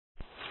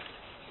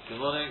Good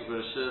morning,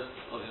 Bereshit.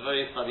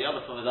 Obviously, study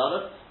Aleph from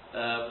Aleph.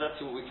 Let's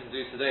see what we can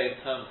do today in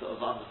terms of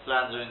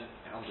understanding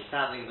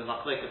the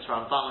Machlekes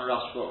Ramban and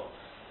Rashba.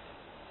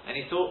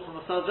 Any thoughts on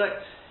the subject?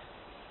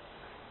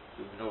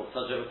 Do we know what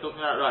subject we're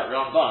talking about? Right,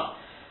 Ramban.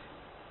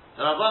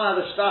 The Ramban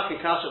had a shtaki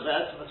kasha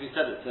be'etzim, as we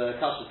said, it's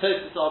a kasha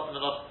toasted often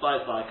and not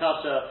spied by a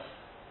kasha.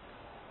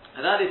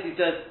 And that is, he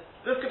says,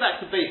 let's go back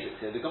to basics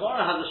here. The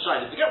Gemara has a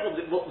shayla. Forget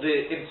what the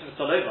Imsim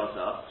Salomas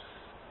are.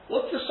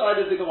 What's the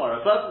shayla of the Gemara?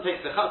 A person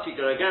takes the Chatzi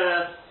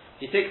Geregeres,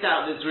 he takes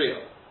out the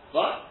Israel,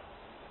 right?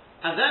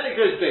 And then it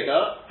goes bigger,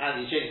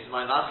 and he changes his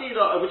mind. At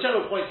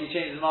whichever point he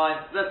changes his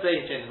mind, let's say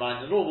he changes his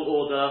mind in the normal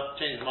order,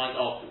 changes his mind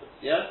afterwards,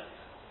 yeah?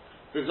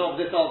 For example,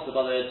 this answer,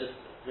 by the way, I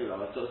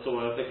saw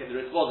a look in the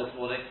response this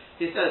morning.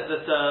 He says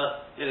that,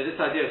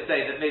 this idea of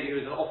saying that maybe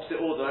it was an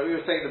opposite order, like we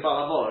were saying the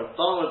Balamor.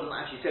 Balamor doesn't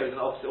actually say it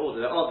was an opposite order.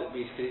 There are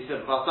because he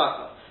said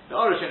Vasaka. The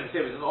Orishon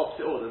said it was an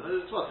opposite order.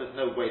 There's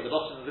no way. The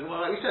Lashon,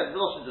 like we said,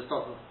 the Lashon just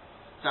doesn't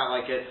sound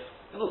like it.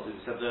 And also,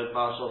 we said the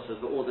Marshal says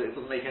the order, it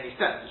doesn't make any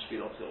sense. It should be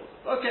the opposite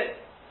order. Okay,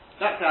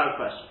 that's our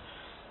question.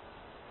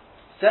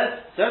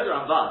 Says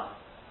Ramban,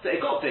 so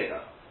it got bigger.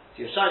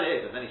 So your shayla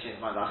is, and then he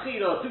changed his mind.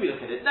 Do we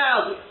look at it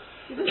now?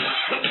 He says,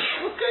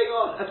 what's going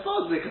on? As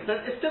far as we're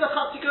concerned, it's still a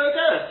Chatzi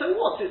Geregeres. So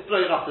what? It's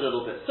blown up a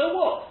little bit. So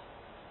what?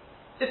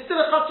 It's still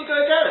a Chatzi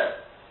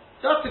Geregeres.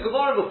 That's the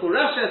Gemara before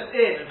Reshes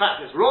in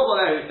fact, it's Robel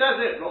who says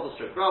it, Robel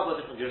stroke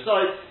Rabba, different your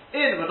side,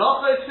 in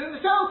Menachos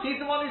himself, he's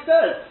the one who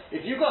says,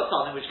 if you've got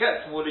something which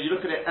gets smaller, you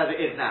look at it as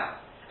it is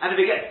now. And if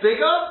it gets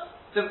bigger,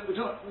 then,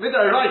 with the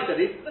right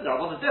studies, the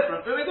Rabban is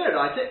different, but with the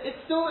right,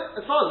 it's still,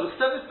 as far as we're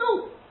concerned, it's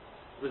still,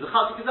 with the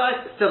Chatzi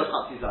Kazayis, it's still a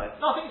Chatzi Zayis.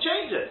 Nothing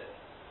changes.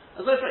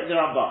 As I say, the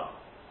Ramban.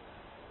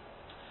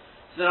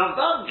 So the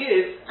Ramban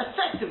gives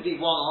effectively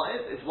one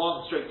answer, it's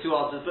one stroke two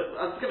answers, but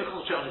I'm just going to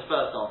concentrate on his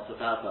first answer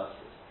for our purposes.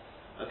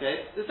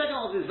 Okay, the second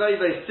answer is very,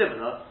 very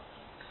similar.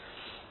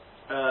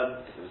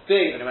 If it was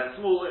big, then it went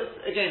small.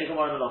 Again, the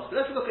Gemara and the But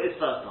let's look at his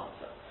first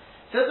answer.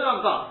 Says the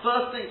Ramban,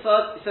 first thing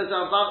first, he says the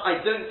Ramban,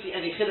 I don't see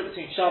any chiluk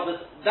between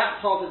Shabbos.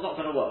 That part is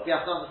not going to work. We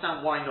have to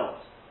understand why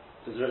not.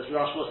 Because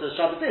Rashba says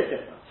Shabbos is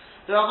different.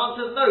 The Ramban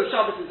says, no,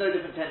 Shabbos is no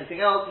different to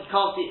anything else. You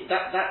can't see,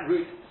 that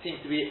route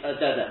seems to be a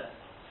dead end.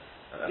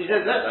 He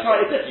says, let's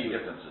try a different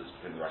route. Differences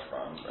between the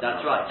Rashba and that's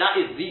right. That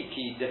is the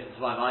key difference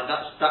to my mind.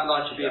 That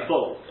line should be in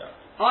bold.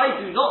 Yeah.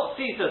 I do not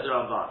see, says the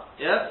Ramban.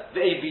 Yeah,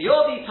 there's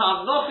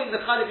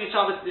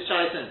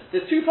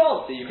two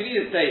parts here. You can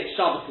either say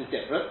Shabbos is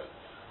different,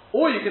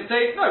 or you can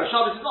say no,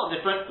 Shabbos is not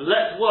different.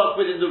 Let's work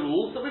within the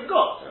rules that we've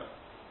got. Yeah.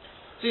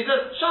 So he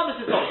says Shabbos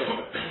is not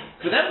different.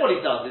 But then what he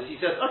does is he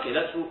says, okay,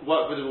 let's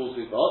work with the rules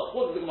we've got.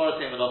 What does the Gemara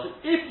say in Menachos?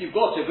 If you've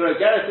got a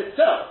Geregeres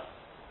itself,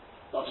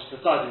 not just the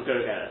size of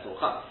Geregeres or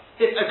Chaz,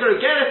 if a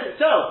Geregeres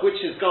itself,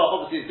 which has got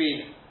obviously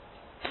been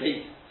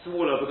made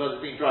smaller because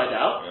it's been dried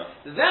out,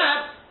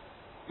 that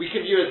we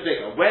can view as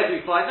bigger. Where do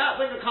we find that?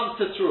 When it comes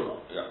to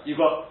Truma. Yeah.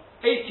 You've got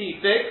 100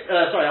 figs,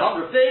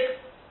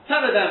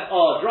 10 of them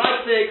are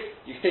dried figs,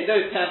 you can take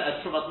those 10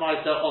 as Trumat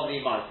Maisa on the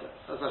Maisa.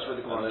 That's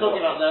actually what the Gemara is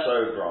talking about there.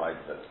 So dried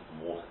that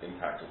the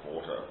impact of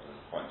water is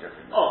quite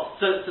different.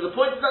 So the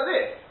point is like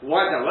this.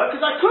 Why does that work?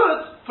 Because I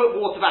could put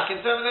water back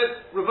into them and it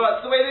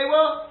reverts the way they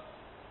were.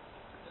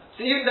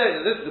 So even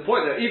though, this is the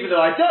point though, even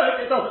though I don't,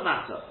 it doesn't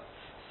matter.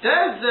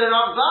 Says the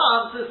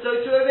Ramban,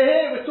 so too over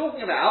here, we're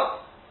talking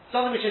about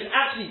something which has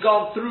actually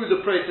gone through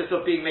the process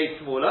of being made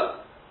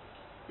smaller,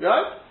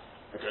 right?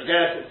 A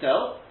Geregeres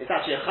itself, it's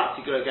actually a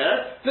Chatzi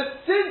Geregeres,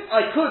 but since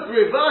I could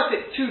reverse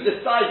it to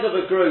the size of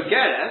a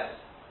Geregeres,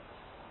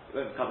 it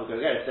won't become a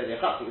Geregeres, it's only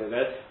a Chatzi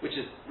Geregeres, which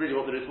is really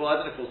what the Ritva, I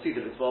don't know if we'll see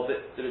the Ritva, but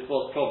the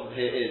Ritva's problem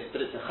here is,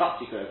 but it's a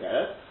Chatzi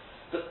Geregeres,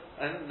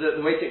 and the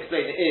way to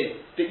explain it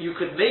is that you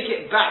could make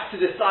it back to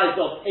the size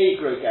of a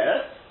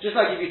Geregeres, just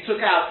like if you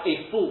took out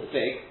a full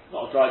fig,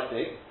 not a dried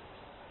fig.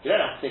 You don't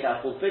have to take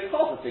out a full fig,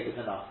 half a fig is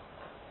enough.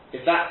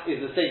 If that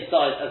is the same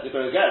size as the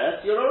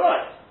Geregeres, you're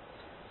alright.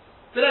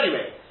 But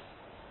anyway,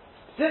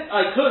 since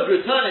I could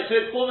return it to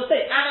its former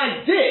state, and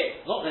I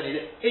did, not only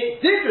did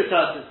it did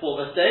return to its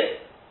former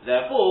state,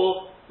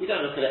 therefore, we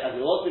don't look at it as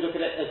it was, we look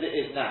at it as it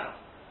is now.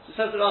 So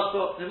says the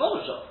Rashba,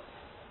 Nimonashot.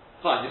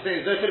 Fine, you're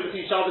saying there's no difference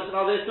between Shabbos and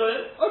other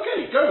historians?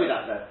 Okay, go with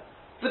that then.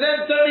 But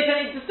then don't make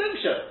any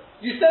distinction.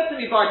 You said to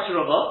me by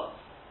Terumah,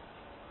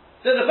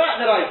 then the fact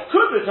that I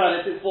could return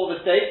it to its former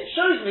state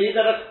shows me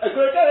that a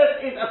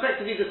Geregeres is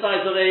effectively the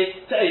size of a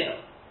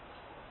Te'ena.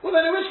 Well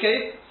then in which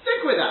case,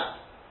 stick with that.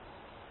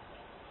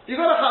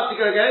 You've got a Chatzi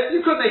Geregeres,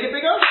 you could make it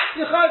bigger,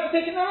 you're chayav for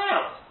taking that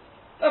out.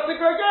 That's the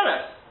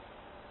Geregeres.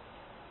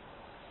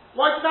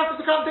 Why does it have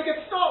to become bigger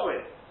to start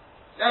with?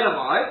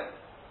 Elamai.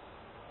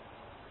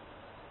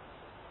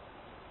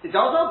 It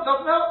doesn't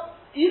help.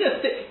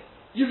 Either stick.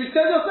 You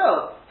said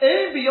yourself, so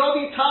don't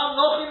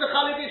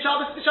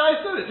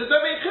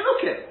make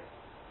chinukim.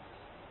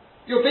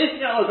 You're basing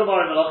it on a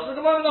Gemara and Menachos. The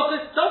Gemara and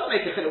Menachos doesn't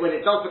make a chiluk when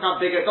it does become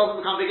bigger, it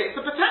doesn't become bigger, it's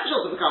the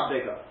potential to become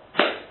bigger.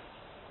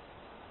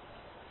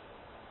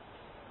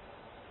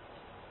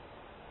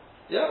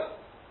 Yeah?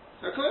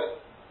 Is that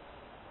clear?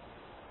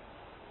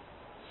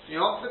 Can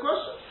you answer the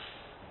question?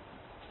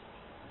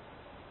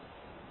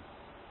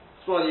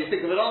 So while you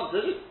think of an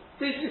answer, just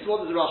briefly, so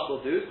what does the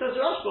Rashba do? Says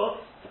the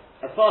Rashba,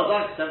 as far as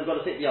I'm concerned, we've got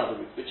to take the other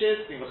route, which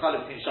is being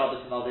mechalek between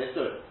Shabbos and other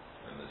Yisurim.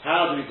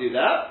 How do we do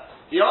that?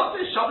 The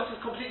answer is Shabbos is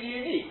completely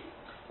unique.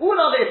 All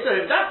other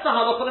Yisurim, that's the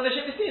halach on the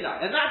Mishnah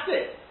Sinai, and that's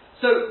it.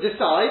 So the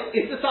size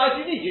is the size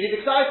you need. You need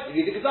the size, you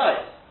need the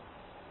kazayas.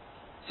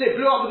 So it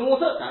blew up with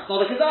water, that's not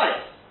a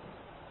kazayas.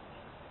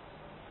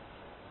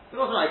 It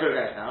wasn't like a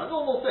Gorogeres now, a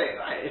normal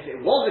thing, right? If it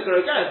was a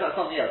Gorogeres, that's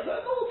something else.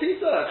 But a normal piece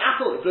of an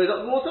apple, it blows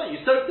up with water,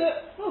 you soaked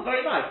it, well,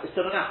 very nice, it's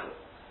still an apple.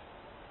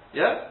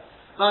 Yeah?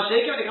 Now,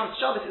 when it comes to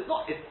Shabbos, it's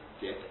not,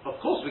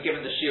 of course we're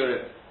given the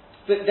shiurim,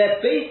 but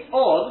they're based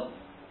on,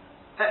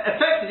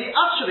 effectively,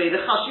 actually,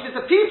 the chashivas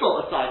of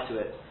people assigned to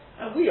it.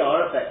 And we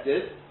are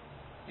affected,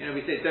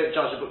 we say don't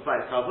judge a book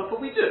by its cover, but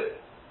we do.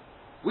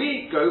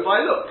 We go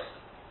by looks.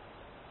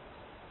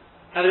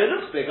 And if it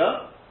looks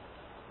bigger,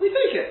 we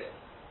take it.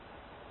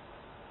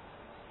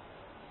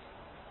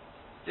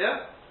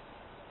 Yeah?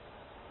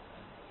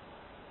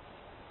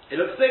 It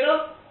looks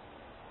bigger,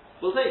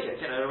 we'll take it.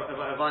 It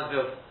reminds me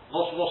of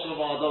Moshe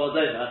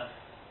Adona.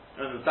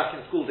 I remember back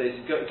in school days,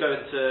 you go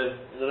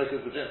into the local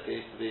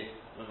Brzezinski, used to be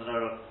when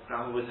Menorah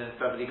Grammar was in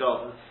Beverly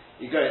Gardens.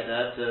 You go in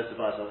there to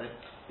buy something.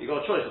 You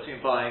got a choice between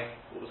buying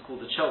what was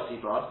called the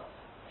Chelsea bun,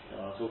 you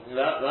know what I'm talking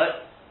about,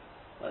 right?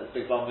 Like this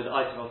big bun with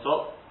icing on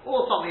top,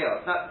 or something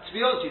else. Now, to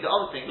be honest with you, the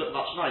other thing looked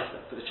much nicer,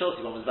 but the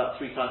Chelsea one was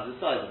about 3 times the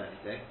size of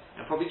anything,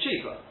 and probably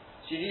cheaper.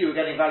 So you knew you were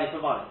getting value for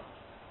money.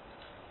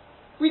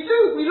 We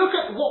look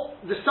at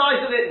what the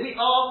size of it we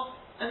are,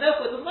 and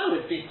therefore it doesn't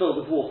matter if it's being filled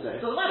with water.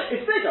 It doesn't matter.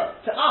 It's bigger.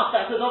 To us,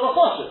 that's another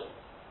choshen.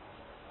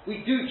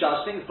 We do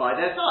judge things by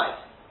their size.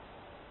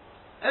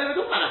 And it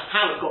doesn't matter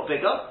how it got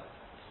bigger.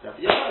 That's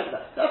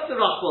the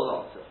Rashba's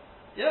answer.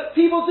 Yeah,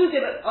 people do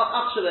give it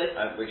actually.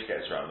 And which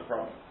gets around the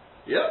problem.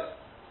 Yeah.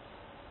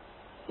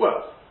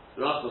 Well,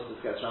 the Rashba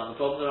gets around the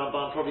problem. The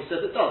Ramban probably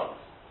says it doesn't.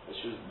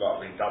 Well,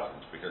 he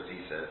doesn't, because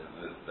he says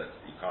that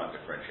you can't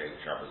differentiate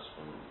Shabbos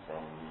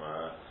from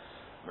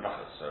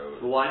Menachos. So,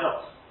 well, why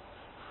not?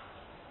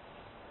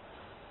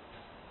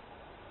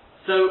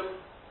 So,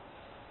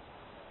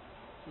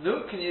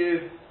 no,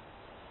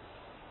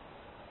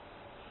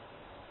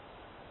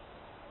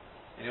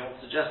 anyone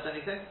suggest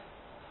anything?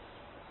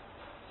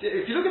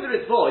 If you look at the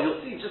Ritzvah,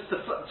 you'll see just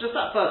that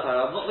first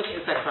paragraph. I'm not looking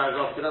at the second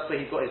paragraph because that's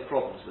where he's got his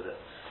problems with it.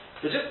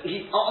 But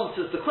he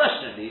answers the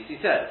question at least. He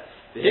said,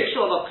 the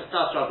Hikshol of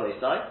Kastas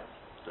Rabbeisai,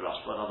 the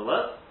Rashba in other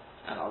words,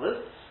 and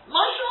others,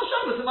 Ma'ashon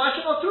Shabbos and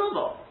Ma'ashon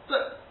Turumah.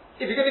 But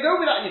if you're going to go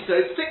with that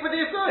Yisod, stick with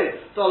the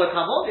Yisod. Dollar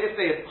Kamod, if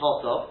they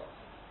hot up,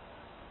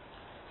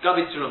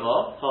 Gabi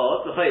Turumah,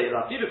 hot, the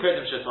Hayirah, Fidu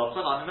Kodim Shetov,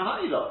 Sanami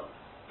Mahayila.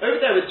 Over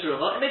there with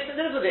Turumah, it makes no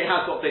difference whether it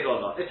has got big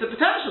or not. It's a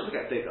potential to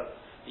get bigger.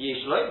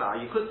 Yishloima,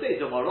 you could say,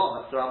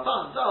 Domaron, that's the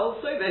Ramban, so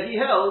there he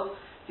held,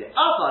 even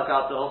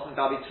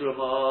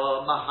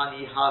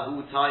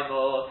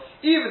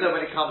though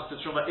when it comes to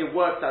Truma, it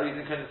works out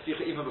using kind of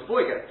Sicha even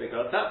before it gets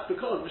bigger. That's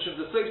because Mishum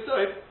the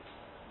Soif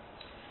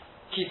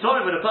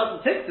Kitonim, when a person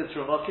takes the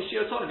Truma,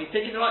 Kishiotonim, he's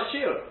taking the right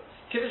Shiur.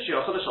 You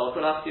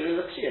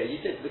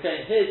said to the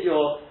Kohen, here's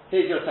your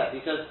tent.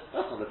 He says,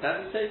 that's not a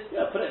tent. He says,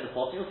 yeah, put it in the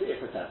pot and you'll see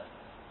it's a tent.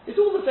 It's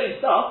all the same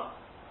stuff.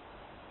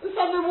 There's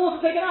some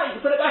water taken out,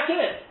 you can put it back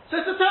in. So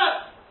it's a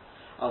tent.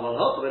 But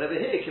over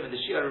here, given the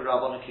Shiur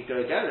Rabban and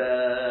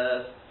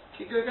Kigorogeres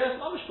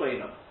Mamish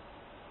Boyino.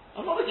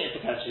 I'm not looking at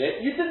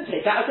potentially. You didn't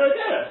take out a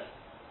Gorogeres.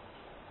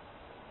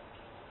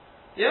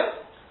 Yeah?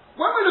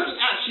 When we're looking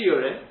at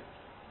Shiurim,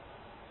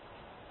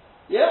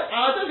 yeah, and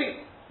I don't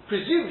think,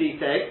 presumably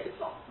he's saying,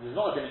 there's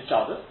not a din in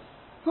Shabbos.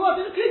 Who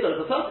has in a Kigor?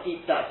 If a person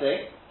eats that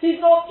thing,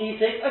 he's not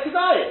eating a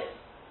Kedayis.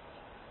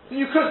 So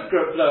you could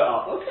blow it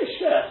up. Okay,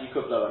 sure, you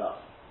could blow it up.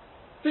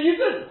 But you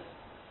didn't.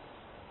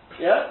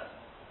 Yeah?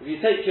 If you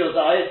take your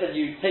diet and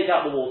you take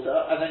out the water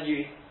and then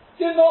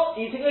you're not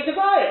eating a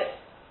Kedayis.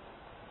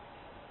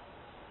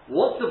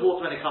 What's the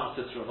water when it comes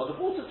to Truma? The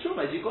water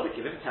Truma is you've got to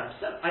give him 10%.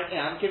 I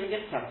am giving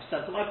him 10%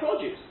 of my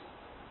produce.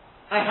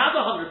 I have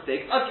 100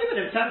 figs, I've given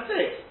him 10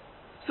 figs.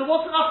 So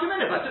what's enough given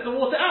him? If I took the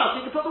water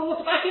out, he can put the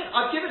water back in.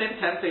 I've given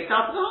him 10 figs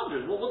out of the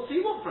 100. What do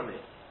you want from me?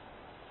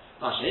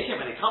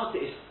 When it comes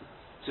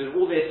to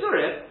all the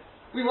Isurim,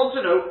 we want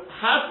to know,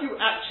 have you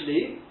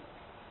actually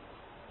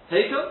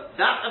taken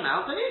that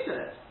amount and eaten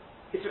it?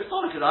 If it's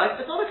not a Kedayis,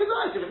 it's not a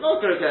Kedayis. If it's not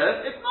a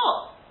Gorogeres, it's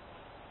not.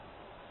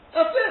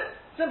 That's it.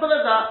 Simple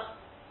as that.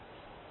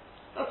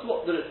 That's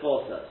what the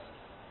Ritzvah says.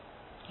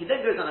 He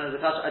then goes on as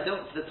a kasha.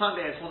 For the time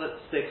being, I just want to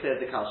stay clear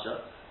of the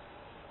kasha.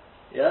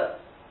 Yeah?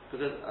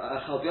 Because,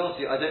 I'll be honest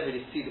with you, I don't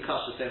really see the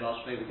kasha so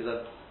much, maybe because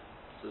I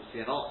sort of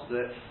see an answer to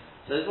it.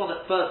 So I just want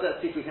to, first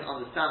let's see if we can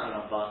understand the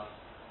Ramban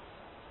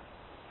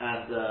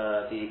and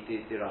the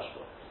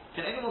Rashba.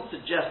 Can anyone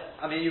suggest,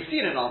 you've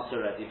seen an answer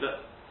already,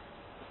 but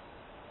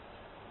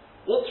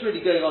what's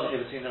really going on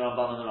here between the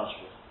Ramban and the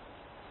Rashba?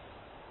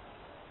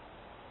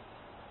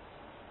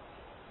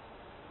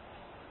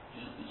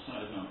 The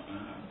side of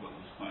what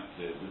was quite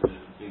clear, but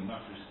the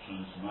Mafresh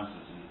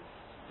Transmasses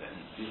that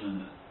he's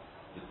given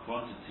the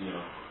quantity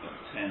of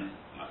 10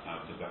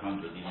 out of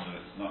 100, even though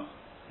it's not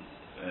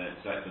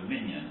exact the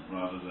minion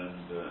rather than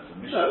the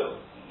mishkan. No,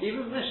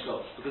 even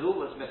mishkan, because all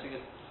that's missing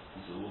is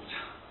It's the water.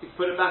 you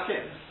put it back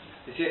in.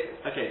 You see,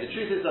 okay, the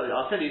truth is,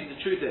 I'll tell you,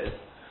 the truth is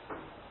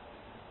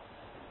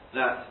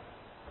that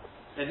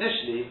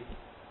initially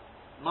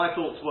my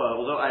thoughts were,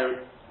 although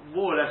I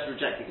more or less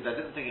rejected it because I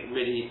didn't think it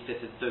really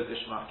fitted so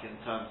Geshmak in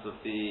terms of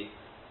the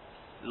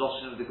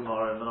Loshin of the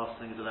Gemara and Manos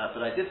things like that,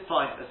 but I did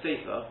find a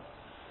sefer.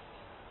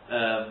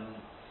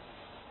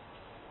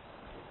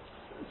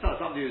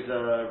 Somebody who's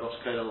a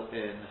Rosh Kollel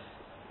in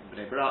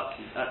Bnei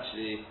Brak.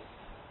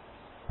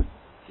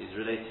 He's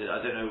related.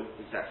 I don't know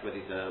exactly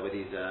whether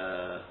he's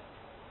a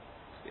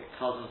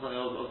cousin or something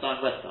of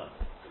Dan Westheim,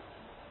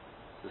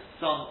 the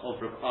son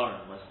of Reb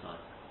Aaron Westheim.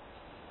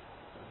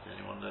 If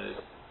anyone knows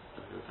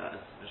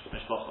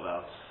Mishpach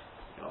about,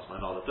 you can ask my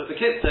mother. But the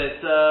kid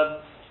says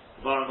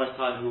Reb Aaron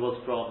Westheim, who was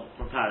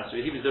from Paris, so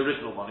he was the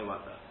original one who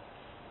went there.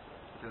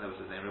 I think that was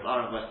his name, Reb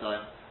Aaron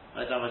Westheim.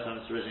 Right, Dan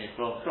Westheim is originally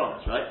from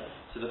France, right?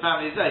 So the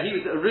family is there. He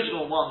was the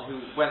original one who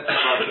went to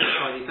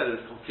France. He said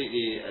it was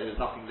completely, there was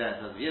nothing there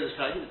in terms of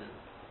Yiddishkeit. He was in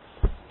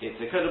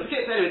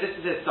anyway, this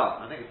is his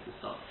son. I think it's his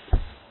son.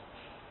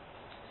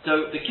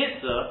 So the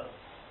Kitzur,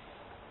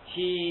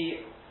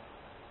 he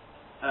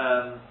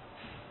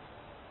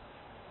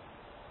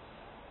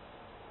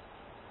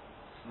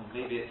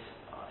maybe it's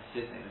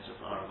his name is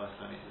Aaron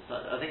Westheim.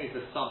 I think he's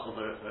the son of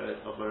a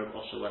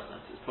Osher Westheim.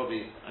 It's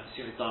probably, I'm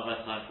assuming it's Aaron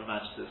Westheim from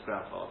Manchester's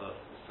grandfather.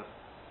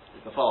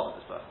 It's the father of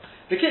this person.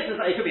 The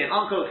Kitzur, it could be an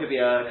uncle, it could be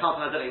a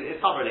cousin, I don't know.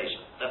 It's some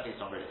relation. Definitely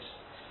some relation.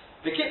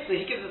 The Kitzur,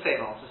 he gives the same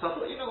answer. So I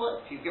thought, you know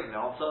what? If he's given the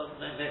answer,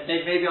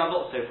 maybe I'm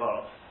not so far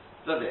off.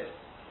 Love it.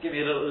 Give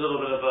me a little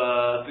bit of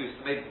a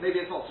boost.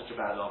 Maybe it's not such a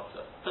bad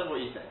answer. Tell me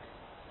what you think.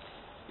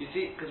 You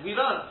see, because we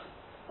learned,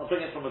 I'll bring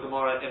it from a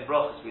Gemara in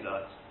Brachos we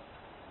learned.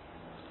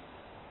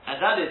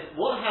 And that is,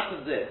 what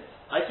happens is,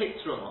 I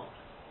take truma,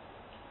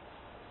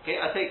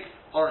 okay, I take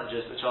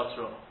oranges, which are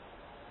truma,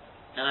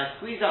 and I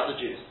squeeze out the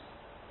juice.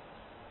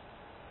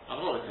 I'm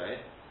not okay,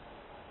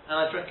 and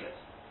I drink it.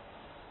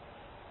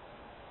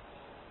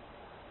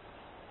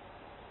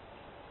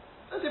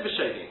 As if a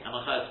shogeg. Am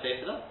I chayav to pay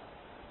for that?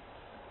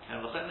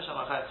 Am I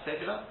chayav to pay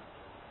for that?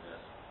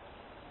 Yes.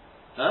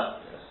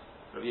 Huh? Yes.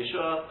 Rabbi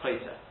Yeshua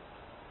Pater.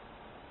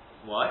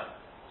 Why?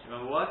 Do you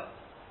remember why?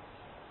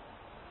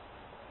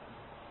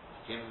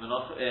 Came in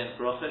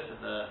Brachos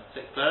in the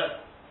 6th parak.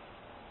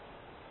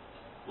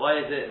 Why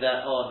is it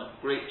that on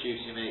grape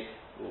juice you make,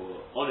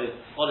 or olive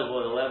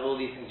oil, whatever, all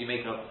these things you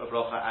make a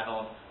bracha, and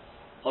on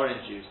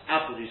orange juice,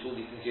 apple juice, all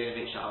these things you only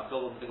make sha'akol?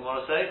 What did the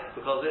Gemara say?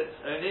 Because it's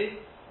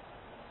only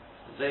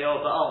Zeyol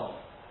ba'alma.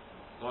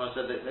 The Gemara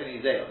said that it's only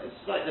Zeyol.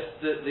 It's like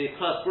the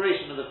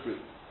perspiration of the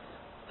fruit.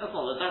 That's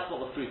not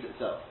the fruit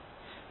itself.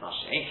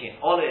 Mashenkin,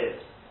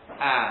 olives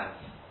and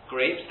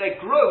grapes, they're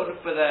grown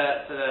for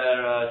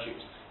their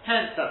juice.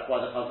 Hence, that's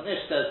why the Chazon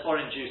Ish says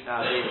orange juice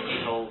nowadays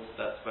he holds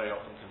that very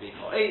often can be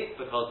ate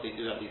because they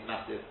do have these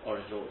massive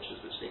orange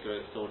orchards which they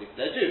grow solely for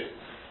their juice.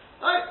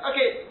 Right?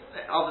 Okay.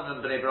 Other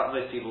than Bnei Brak,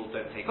 most people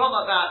don't take on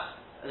like that.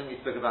 I think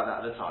we spoke about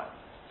that at the time.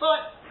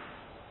 Fine.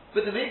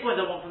 But the main point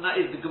I want from that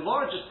is the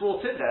Gemara just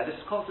brought in there this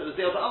concept of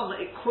Zeil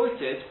Ba'alma. It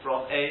quoted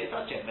from it's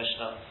actually a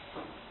Mishnah,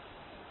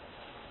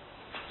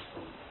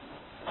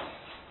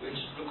 which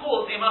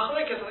records the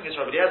Machlokes. I think it's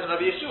Rabbi Eliezer and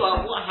Rabbi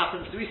Yeshua. What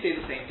happens? Do we say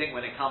the same thing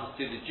when it comes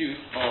to the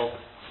juice of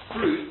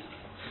fruit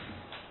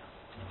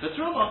for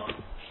Truma?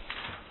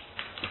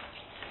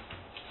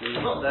 So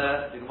you've got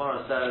there, the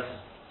Gemara says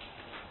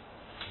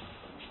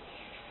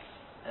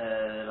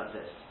like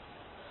this.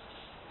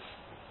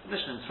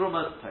 Mishnah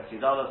Trumas,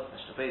 Pekid Aleph,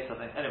 Mishnah Beis, I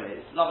think. Anyway,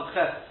 it's Lamed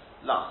Ches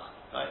Lach,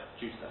 right?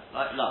 Juice there,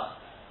 right? Lach.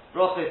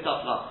 Roche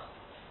Taf Lach.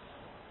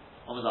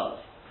 On the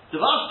Aleph.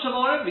 Devash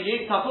Tamorim,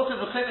 V'yim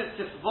Tapuchim V'chemet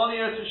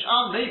Tifvoniyos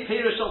V'sh'am, Mei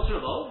Perish Al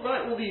Trumo,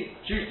 right? All these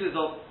juices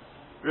of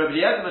Rabbi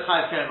Eliezer,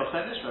 Mechayev Keren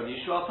V'chemish, Rabbi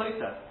Yeshua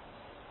Poter.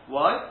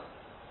 Why?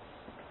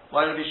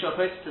 Why Rabbi Yeshua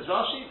Poter? Says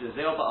Rashi, the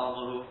Zeil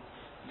Ba'almahu.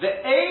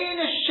 Ve'ein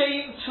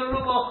Hashem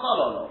Terumo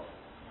Chalolo.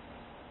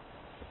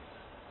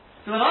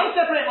 So when I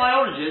separate my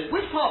oranges,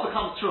 which part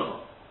becomes truma?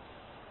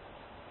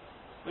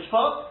 Which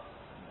part?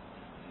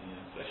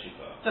 Fleshy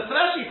part. The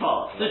fleshy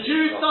part. The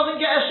juice doesn't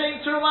get a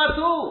shame truma at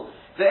all.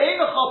 The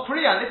einachal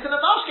priya, listen to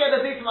mashke,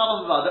 the zeitim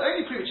anovim. The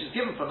only priya which is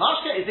given for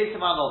mashke is zeitim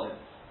anovim.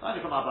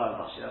 Only from Abba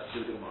Rashi. That's to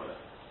do with the Gemara.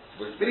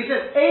 But he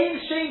says ein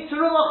shame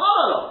truma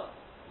chalalo.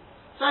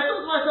 So I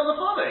thought to myself the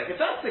following: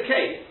 if that's the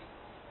case,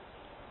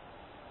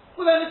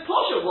 well then it's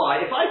posher.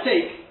 Why? If I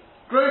take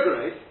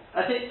grogeros,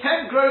 I take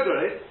 10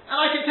 grogeros, and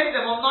I can take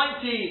them on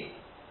 90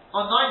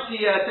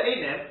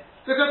 te'enim,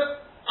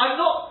 because I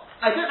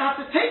don't have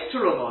to take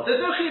teruma. There's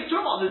no chiv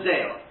teruma on the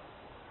zeil.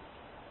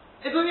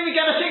 It doesn't even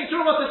get a shame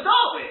teruma to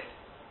start with.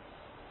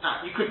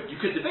 Now, you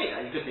could debate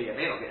that. You could say it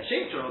may not get a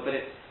shame teruma, but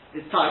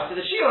it's tied to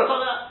the shir or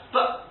something like that.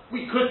 But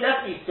we could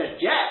definitely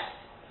suggest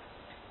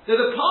that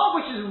the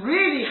part which is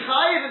really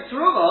chayiv in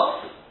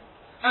teruma,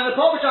 and the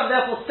part which I'm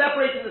therefore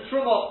separating the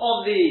teruma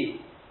on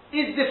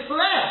is the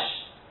flesh.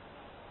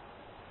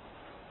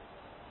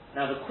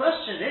 Now the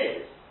question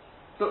is,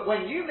 But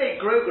when you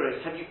make grogeris,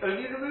 have you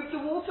only removed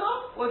the water?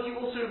 Or have you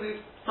also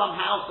removed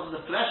somehow some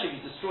of the flesh? Have you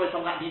destroyed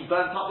some of that being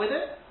burnt up with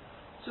it?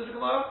 So the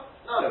Gemara,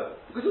 no.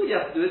 Because all you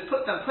have to do is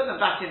put them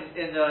back in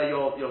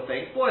your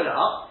thing, boil it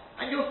up,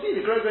 and you'll see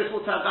the grogeris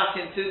will turn back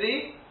into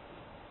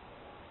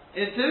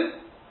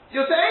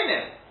your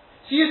te'enim.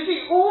 So you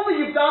see, all that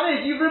you've done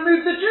is you've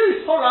removed the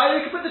juice. Alright,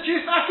 you can put the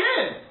juice back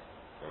in.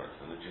 Right,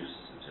 so the juice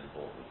isn't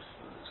important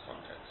in this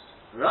context.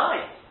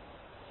 Right.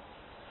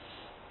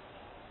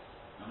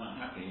 I'm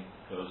unhappy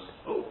because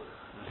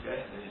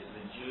Okay.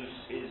 the juice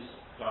is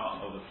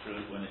part of the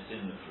fruit when it's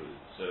in the fruit.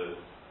 So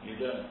you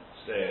don't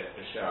say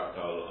a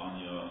shakal on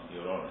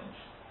your orange.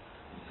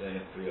 You say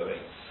a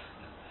priori.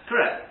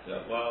 Correct.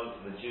 So while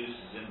the juice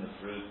is in the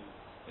fruit,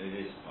 it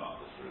is part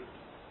of the fruit.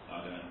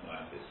 I don't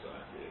like this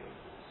idea of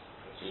this.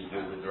 So you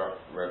do with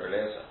Rebbe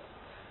Eliezer?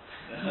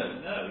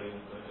 No.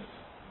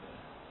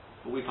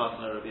 But we pass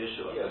on Rabbi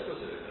Yeshua. Yeah, of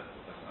course it is.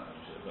 That's not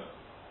sure.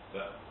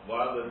 But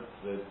while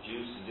the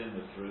juice is in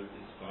the fruit,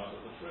 it's part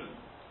of the fruit.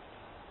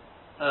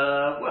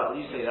 Well,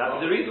 you say that.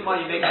 The reason why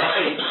you make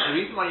ha'etz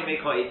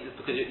is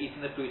because you're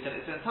eating the fruit in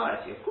its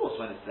entirety. Of course,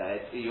 when it's there,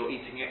 you're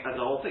eating it as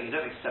a whole thing. You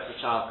don't accept the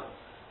charcoal.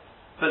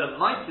 But the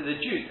might of the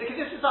juice, because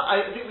this is,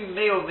 I think we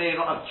may or may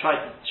not have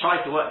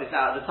tried to work this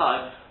out at the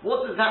time.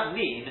 What does that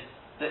mean?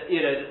 That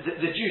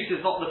the juice is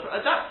not the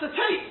that's the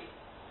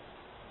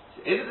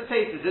taste. Is it the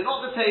taste? Is it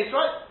not the taste?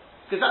 Right?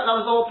 Because that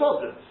was the whole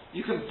problem.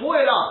 You can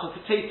boil up a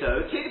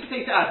potato, take the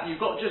potato out, and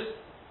you've got just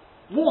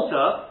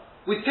water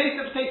with taste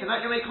of potato, and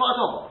that you make hard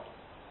on.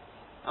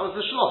 That was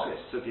the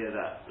shlokus took you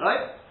there,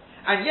 right?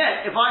 And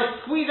yet, if I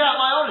squeeze out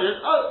my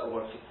oranges,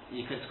 or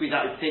you can squeeze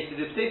out the taste of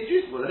the potato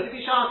juice, will it be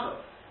sharper?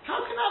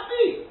 How can that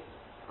be?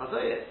 I'll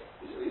tell you,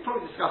 we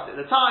probably discussed it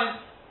at the time,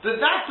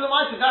 but that's the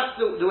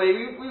way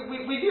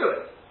we view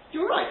it.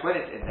 You're right, when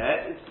it's in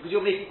there, it's because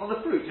you're making on the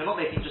fruit, you're not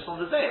making just on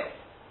the zeil.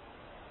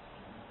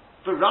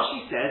 But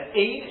Rashi says,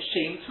 Ein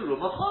Shem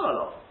Teruma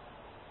Chalalav.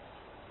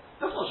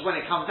 That's not just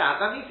when it comes out,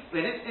 that means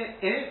in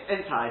its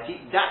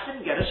entirety, that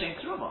didn't get a Shem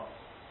Teruma.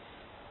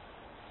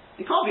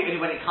 It can't be only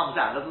when it comes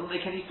out, that doesn't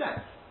make any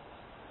sense.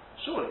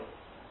 Surely.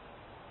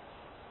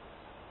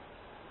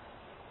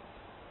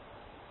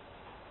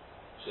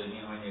 So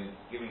when you're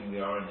giving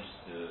the orange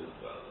to,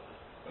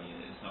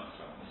 it's not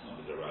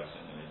the derived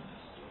thing, isn't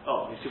it?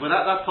 Oh, you see, well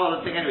that's part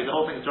of the thing anyway, the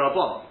whole thing is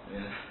Darabon.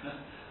 Yeah.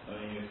 I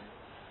mean,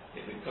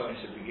 if the coin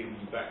should be giving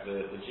you back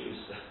the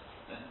juice.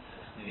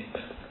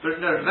 But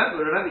no,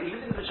 remember,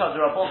 even in the Shad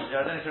Darabon,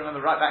 I don't know if you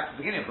remember right back to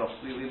the beginning of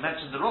we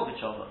mentioned the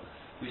Robichova.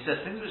 We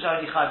said things which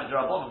are only Chayv and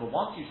Darabon, but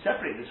once you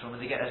separate this from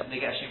them, they get a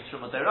Shem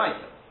Truma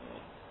Deraita.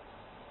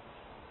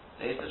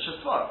 They eat the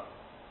Shasvar.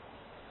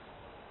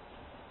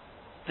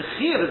 The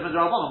Chiyuv is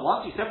Midrabon, and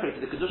once you separate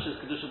it, the Kedusha is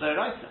Kedusha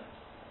Deraita.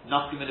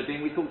 Nafkim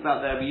being, we talked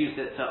about there, we used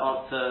it to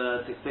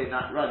explain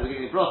that right at the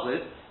beginning of Brachos.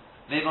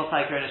 What do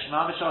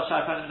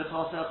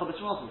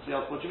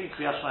you mean?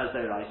 Kriyat Shema is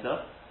Deraita.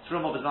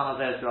 Truma B'zman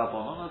Hazeh is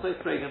D'Rabbanan. As they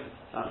pray him,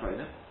 that's right.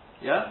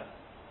 Yeah.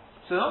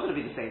 So they're not going to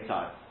be the same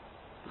time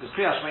because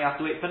Kriyat Shema you have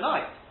to wait for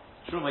night.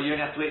 Truma you only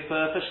have to wait for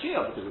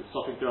Shkia because it's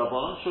stopping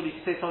D'Rabbanan. Surely you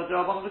can say something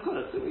D'Rabbanan the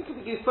Kudah. So we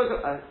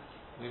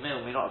may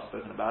or may not have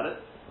spoken about it.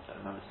 I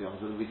don't remember, to be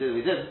honest with you. We did.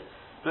 We didn't.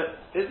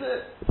 But is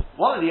it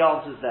one of the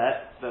answers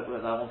there that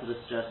I wanted to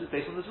suggest is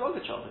based on this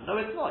Rogachover?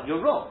 No, it's not. You're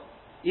wrong.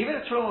 Even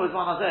if Truma is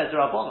Bizman Hazeh is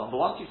D'Rabbanan, but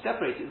once you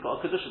separate it, it's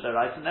got a Kedusha there,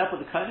 right? And therefore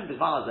the Kohanim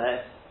Bizman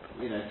Hazeh,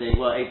 if they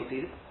were able to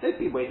eat it,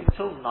 they'd be waiting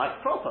till night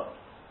proper.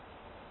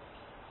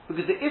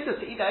 Because the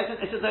Issa to eat that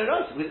it's a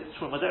Deraisa, because it's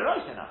Truma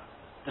Deraisa now.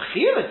 The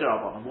Chiyuv is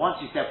D'Rabbanan.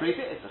 Once you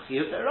separate it, it's a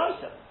Chiyuv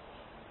Deraisa.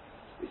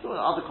 We saw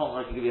other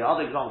concepts, I can give you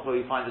other examples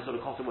where you find this sort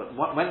of concept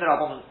when the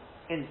Rabbanan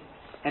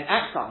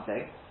enact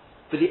something.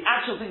 But the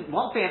actual thing,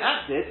 once they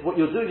enact it, what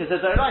you're doing is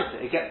a Deraisa.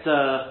 It gets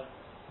the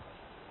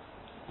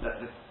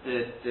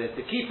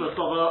keepers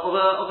of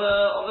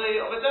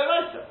a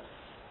Deraisa.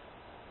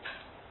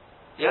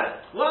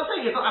 Yeah? What I'm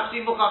saying is not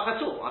absolutely mukaf at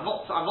all. I'm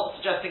not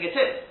suggesting it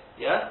is.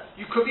 Yeah?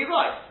 You could be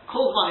right.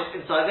 Kolzman is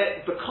inside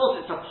there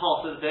because it's a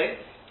part of the thing.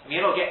 I mean,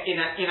 you don't get in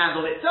and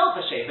of itself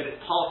a shape, but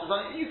it's part of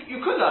something.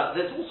 You could learn.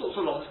 There's all sorts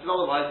of laws because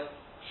otherwise,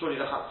 surely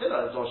the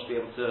Chatzillah should be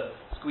able to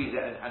squeeze it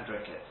and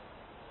drink it.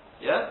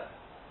 Yeah?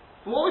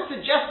 What we're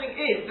suggesting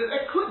is that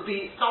there could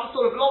be some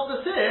sort of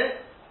lobness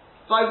here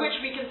by which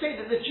we can say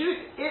that the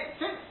juice,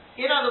 since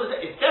in and of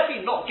itself, it's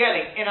definitely not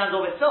getting in and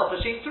of itself a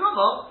Shem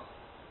Teruma,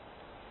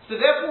 so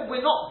therefore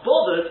we're not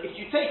bothered if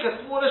you take a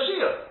smaller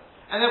shiur.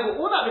 And therefore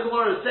all that the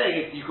Gemara is saying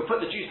is you could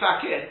put the juice back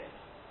in.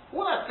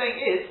 All that's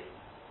saying is,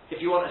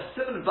 if you want a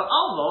simon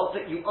ba'alma,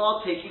 that you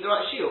are taking the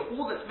right shiur.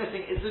 All that's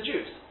missing is the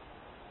juice.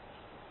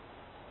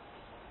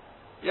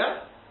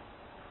 Yeah?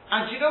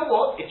 And do you know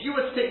what? If you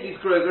were to take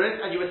these grogeris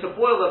and you were to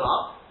boil them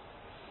up,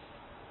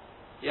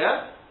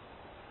 yeah?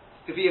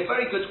 It'd be a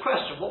very good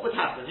question. What would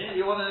happen? Yeah?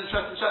 You want an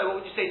interesting show,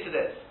 what would you say to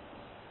this?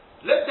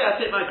 Let's say I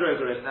take my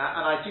grogeris now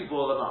and I do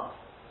boil them up.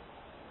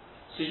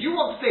 So you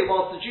want to say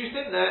whilst the juice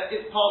in there,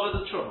 it's part of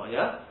the truma,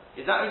 yeah?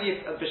 Is that only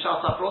if B'shas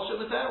HaProsha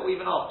was there or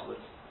even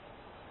afterwards?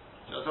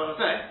 You know what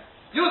I'm saying?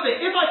 You're saying,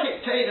 if I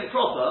take Tain and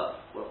proper,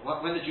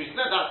 when the juice is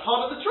there, that's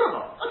part of the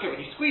truma. Okay,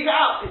 when you squeeze it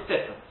out, it's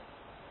different.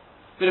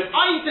 But if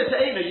I eat it to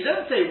Eino, you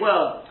don't say,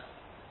 well,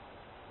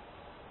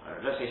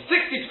 let's say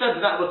 60%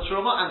 of that was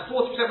truma and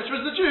 40% which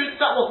was the juice,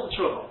 that wasn't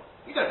truma.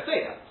 You don't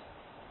say that.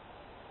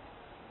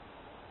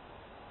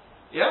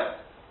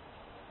 Yeah?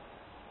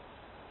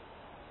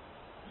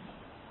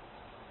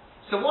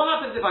 So what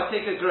happens if I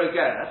take a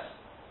grogeres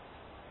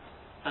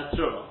and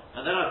truma,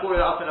 and then I boil it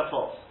up in a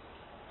pot,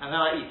 and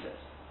then I eat it?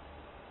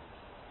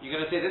 You're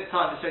going to say this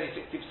time it's only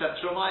 60%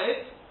 truma I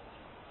ate?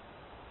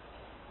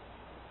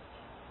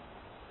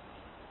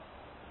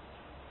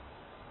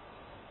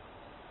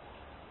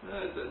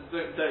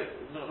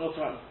 Not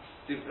about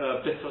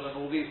bittul and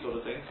all these sort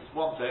of things. It's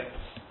one thing.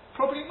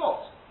 Probably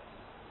not.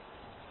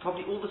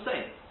 Probably all the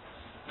same.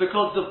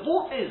 Because the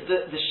point is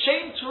that the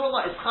shame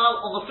truma is chal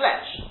on the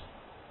flesh.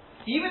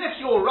 Even if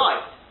you're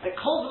right that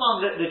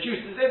kolzman the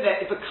juice is in there,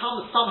 it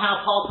becomes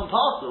somehow part and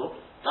parcel.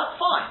 That's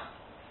fine.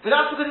 But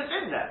that's because it's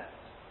in there.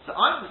 So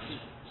I'm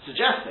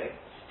suggesting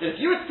that if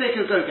you were to take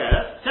a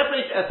gogera,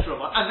 separate it as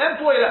truma, and then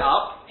boil it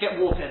up, get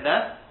water in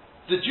there,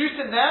 the juice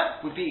in there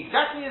would be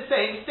exactly the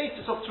same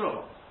status of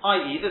truma.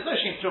 I.e., there's no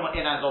shame truma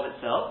in and of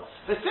itself,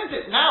 but since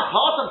it's now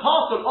part and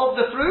parcel of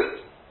the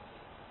fruit,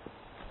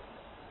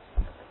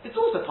 it's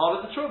also part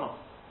of the truma.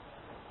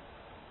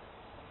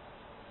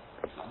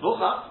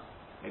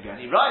 Maybe I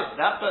need rise to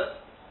that,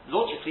 but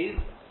logically,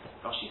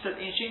 Rashi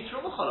said in shame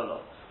truma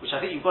chalala, which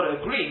I think you've got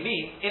to agree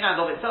means in and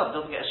of itself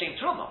doesn't get a shame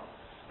truma.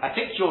 I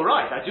think you're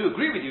right. I do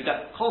agree with you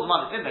that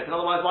kolzman is in there, because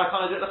otherwise why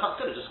can't I do it like I'm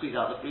going to just squeeze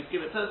out the fruit,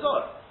 give it to the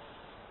Zohar?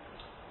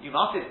 You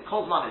must say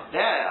kolzman is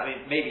there. I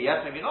mean, maybe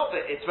yes, maybe not,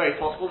 but it's very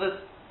possible that.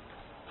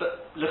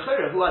 But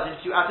lechera, who has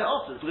into add it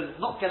afterwards, because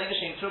it's not getting a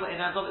shame truma in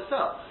and of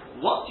itself.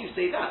 Once you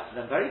say that,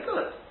 then very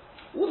good.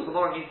 All the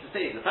Gemara needs to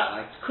say is the fact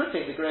that I could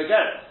take the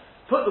grogeres,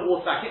 put the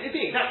water back in, it'd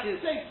be exactly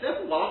the same.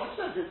 Therefore,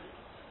 100%.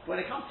 When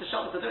it comes to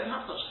Shabbos, I don't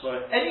have such a story.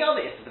 Any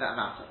other issue for that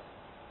matter.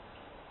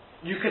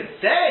 You could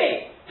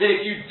say that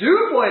if you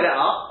do boil it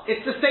up,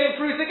 it's the same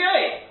fruit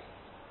again.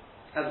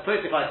 As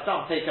opposed to if I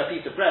take a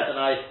piece of bread and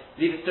I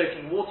leave it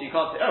soaking in water, you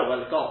can't say, oh, well,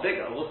 it's gone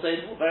bigger. We'll say,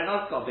 well, very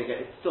nice, it's gone bigger.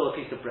 It's still a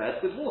piece of bread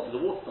with water. The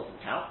water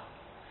doesn't count.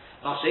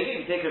 Now, if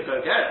you take a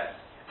grogeres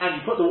and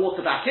you put the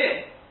water back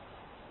in,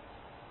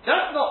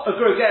 that's not a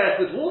grogeres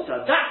with water.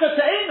 That's a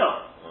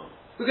te'ena.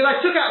 Because I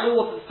took out the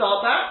water to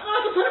start that, and I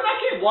can put it back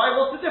in. Why?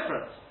 What's the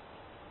difference?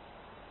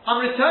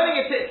 I'm returning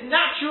it to its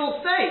natural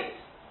state.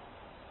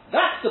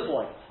 That's the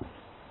point.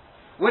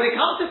 When it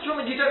comes to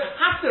truma, you don't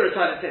have to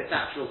return it to its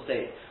natural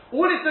state.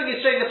 All it's doing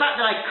is showing the fact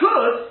that I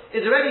could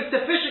is already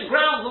sufficient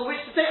grounds on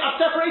which to say I've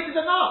separated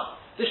enough.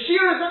 The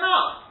shear is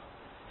enough.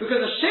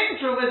 Because the shame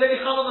truma is only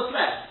chal on the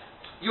flesh.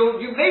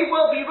 You may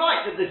well be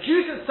right that the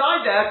juice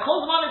inside there,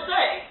 kolzman is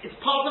there. It's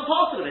part and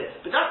parcel of it.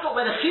 But that's not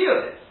where the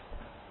shear is.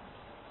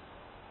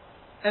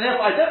 And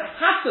therefore I don't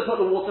have to put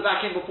the water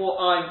back in before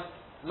I'm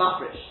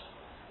mafresh.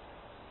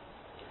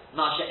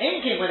 Masha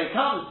Enkin, when it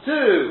comes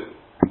to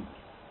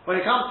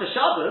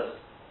Shabbos,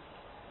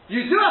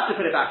 you do have to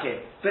put it back in.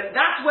 But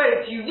that's where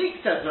it's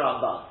unique, says the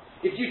Rambam.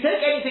 If you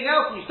take anything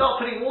else and you start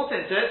putting water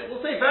into it,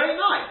 we'll say, very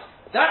nice.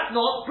 That's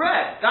not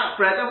bread. That's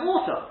bread and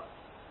water.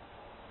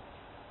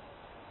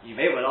 You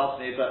may well ask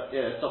me, but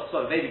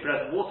maybe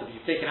bread and water, but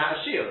you've taken out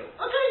a shear.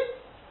 Okay.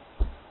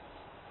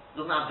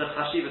 Doesn't have the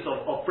chashivas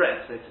of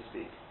bread, so to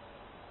speak. It's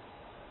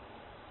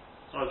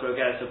not a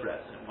grogeres of bread.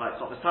 Why it's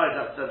not Mistari,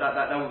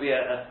 that would be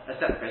a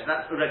separate question.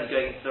 That's already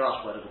going into the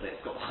Rashba a little bit.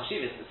 It's got the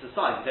chashivas, it's the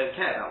size, you don't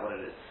care about what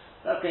it is.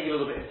 That's going a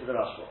little bit into the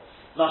Rashba.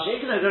 Now, if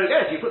you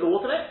put the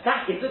water in it,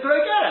 that is a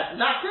grogeres, and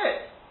that's it.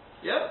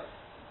 Yeah?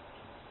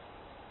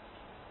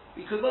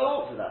 We could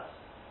well answer that.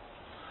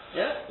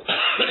 Yeah? To be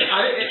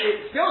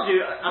honest with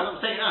you, as I'm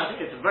saying now, I think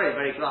it's a very,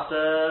 very glatt,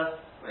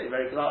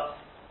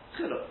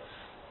 chiluk.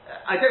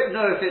 I don't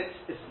know if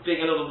it's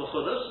being a little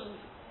mechudash.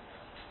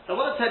 I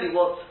want to tell you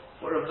what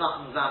Rav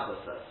Nachman Zanda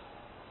says.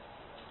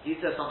 He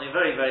says something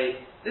very, very,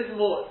 this is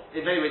more,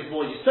 in many ways,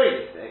 more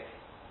Yisodistic,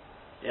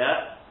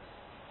 yeah,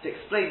 to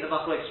explain the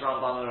Machlokes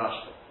Rambam and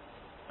Rashba.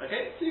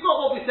 Okay? So you've got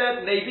what we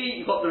said,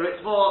 maybe, you've got the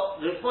Ritzvah,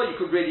 you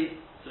could really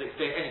sort of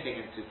explain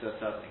anything into to a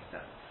certain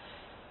extent.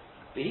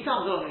 But he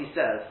comes on and he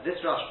says, this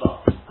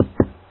Rashba,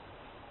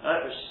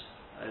 which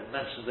I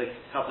mentioned a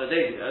couple of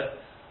days ago,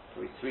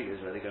 probably 3 days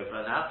where they go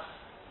for now,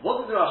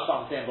 what did the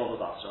Rashba say in Bava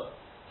Basra?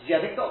 See,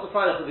 I think Dr.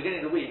 Friday at the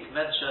beginning of the week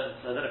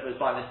mentioned, I don't know if it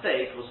was by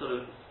mistake, or sort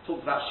of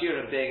talked about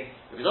Shirim being,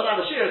 if you don't have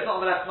a Shir, it's not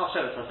a Melech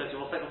Machshevet. So I said to you,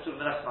 well, take us to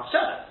Melech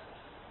Machshevet.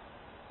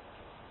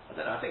 I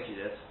don't know, I think you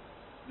did.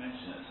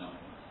 Mention it something.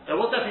 There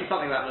was definitely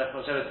something about Melech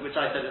Machshevet, which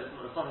I said it's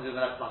something to do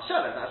with Melech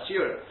Machshevet, that's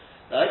Shirim.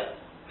 Right?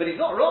 But he's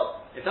not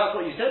wrong. If that's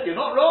what you said, you're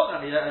not wrong. I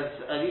mean,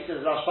 at least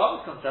as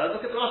Rashbam is concerned,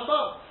 look at the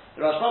Rashbam.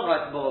 The Rashbam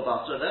writes in Bava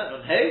Basra there,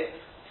 and hey,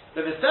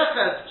 the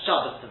Mesechet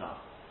Shabbos Tanah.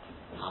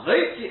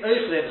 Hamoitzi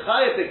Oichlin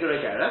Chayev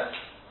B'Geregeres.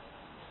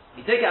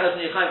 You take out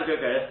Oichlin Chayev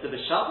B'Geregeres, the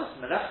B'Shabbos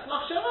Melech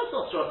Machshevet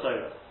or Shor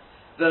Torah.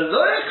 The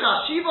Loich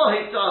Hashiva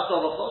Hitzah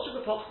Asov Achoshev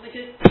B'Pochsnik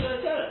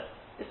B'Geregeres.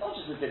 It's not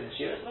just a din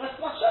shir, it's Melech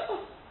Machshevet.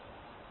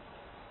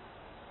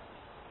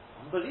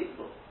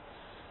 Unbelievable.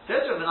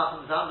 Says Rav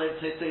Menachem Zam, he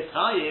says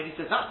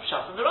that's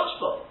Pshat in the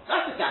Rashba.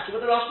 That's exactly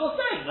what the Rashba is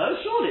saying. No,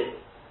 surely.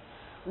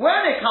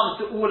 When it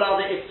comes to all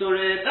other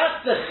Issurim,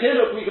 that's the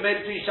chiluk we can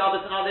make between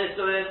Shabbos and other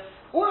Issurim.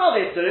 All other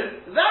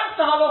Issurim, that's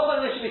the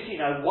halacha in which we see.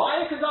 Now, why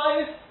a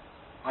Kazayas?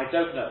 I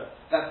don't know.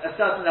 That's a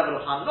certain level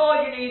of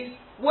Hanoah you need.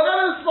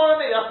 Whatever the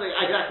Smarim is, that's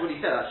exactly what he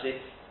said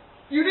actually.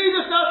 You need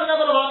a certain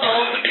level of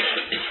Hanoah.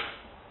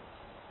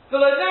 So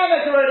like now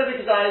make a road of the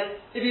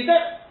Kazayas. If you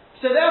don't,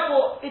 so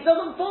therefore, it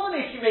doesn't bother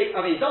me if you make,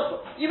 I mean it does,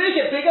 you make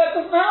it bigger, it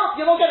doesn't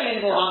help. You're not getting any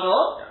more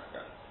Hanoah.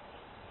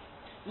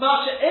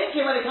 Masha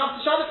Enki, when it comes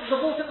to Shabbos, is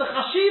involved in the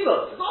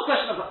Chashivah. It's not a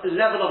question of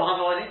level of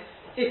Hanoah.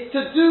 It's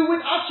to do with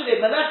actually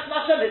Melech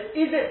Mashavit.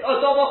 Is it a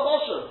Dova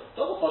Choshev?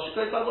 Dova Choshev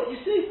goes by what you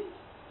see.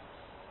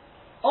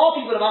 Are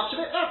people of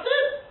Mashavit? That's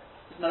it.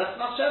 It's Melech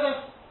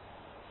Mashavit.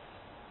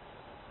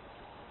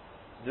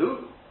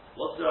 No.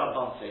 What's the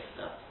Ramban say to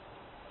that?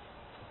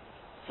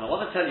 So I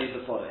want to tell you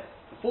the following.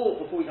 Before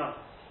we come.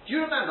 Do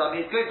you remember, I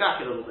mean, it's going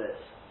back a little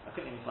bit. I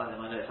couldn't even find it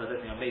in my notes. I don't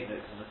think I made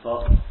notes on the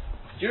spot.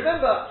 Do you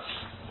remember?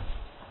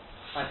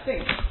 I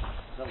think,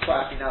 I'm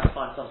quite happy now to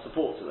find some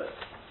support to it.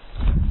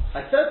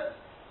 I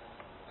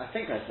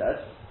think I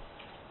said,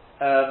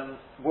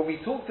 when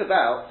we talked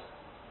about,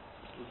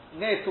 we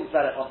may have talked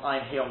about it on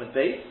Ein Hiyom and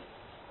Beis.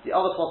 The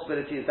other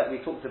possibility is that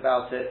we talked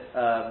about it,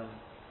 do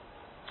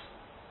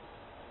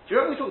you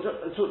remember we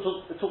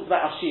talked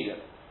about Ashirim?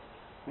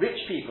 Rich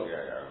people.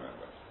 Yeah, I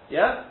remember.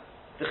 Yeah?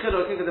 The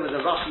Chiluk, I think there was a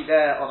Rashi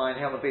there on Ein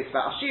Hiyom and Beis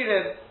about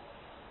Ashirim.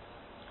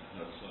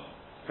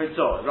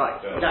 Pitzor,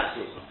 right,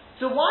 exactly.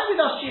 So why with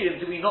Ashirim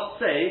do we not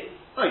say,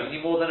 oh, you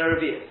need more than a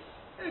Revi'ah?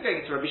 You're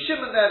going into Rabbi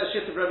Shimon there, the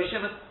shift of Rabbi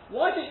Shimon.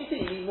 Why don't you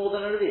think you need more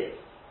than a Revi'ah?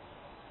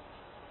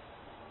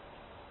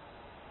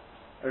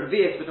 A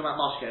Revi'ah is talking about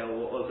Mashke,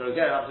 or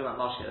Grogera, I'm talking about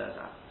Mashke there,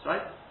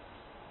 right?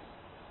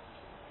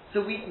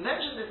 So we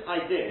mentioned this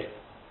idea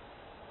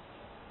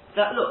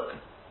that, look,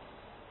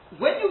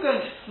 when you're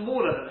going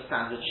smaller than the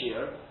standard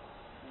shear,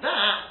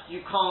 that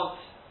you can't,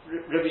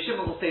 Rabbi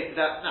Shimon will say to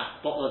that, nah,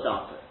 bottle of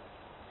data.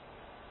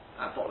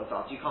 Bottle of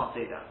data, you can't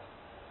say that.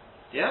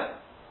 Yeah?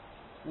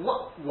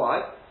 What?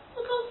 Why?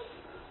 Because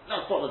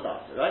that's bottle of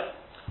data, right?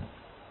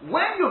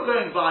 When you're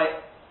going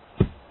by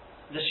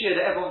the shear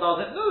that everyone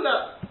doesn't know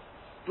that,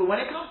 but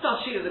when it comes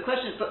to Ashir, the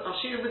question is, but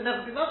Ashir would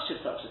never be much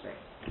of such a thing.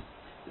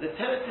 The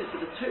teretz is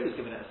that the Torah is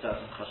given it a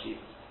certain chashiv.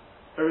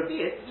 A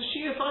Revi'ah is a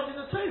shear finds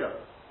in the Torah.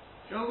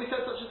 Do you remember we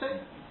said such a thing?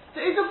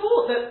 There is a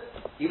thought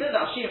that, even though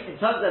the Ashir,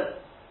 in terms of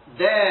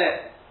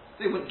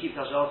they wouldn't keep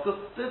such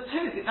articles, the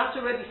Torah, that's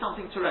already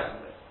something to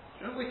reckon with.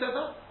 Do you remember we said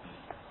that?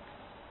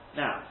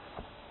 Now,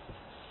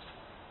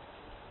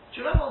 do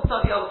you remember on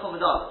Study Al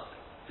Chomedalos?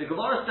 The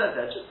Gemara said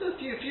there, just a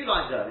few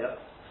lines earlier,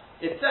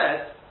 it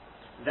said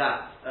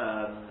that,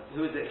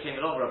 who is it came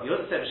along, Rabbi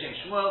Yehuda said, Hashem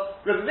Shmuel,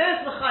 Rabbi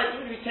Meir's Mechai,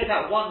 even if you take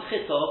out one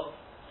chitah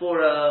for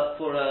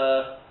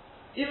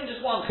even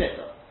just one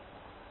chitah.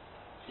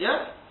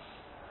 Yeah?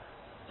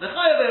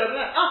 Mechai over Rabbi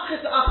Meir, ach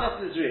chitah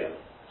achas Israel.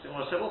 So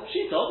Gemara said, well,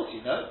 Pshita,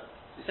 obviously, no.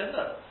 He said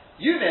no.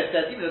 You may have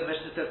said, even though the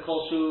Mishnah says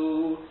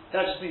Kolshu,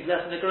 that just means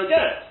less than a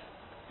Gerogeret.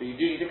 But you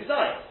do need a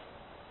Kazayas.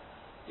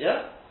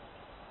 Yeah?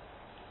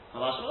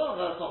 Well,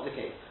 that's not the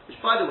case.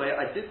 Which, by the way,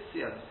 I did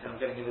see, I'm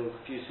getting a little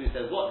confused who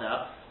says what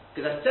now,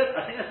 because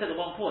I think I said at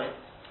one point,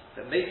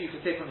 that maybe you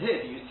could take from here,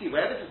 do you see,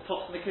 where this is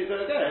Tox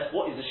Mikugorogeret,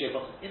 what is the Shir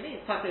Box? It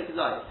means Takei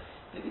Kazayas.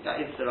 Maybe that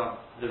is the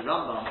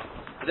Rambam.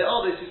 But there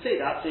are those who say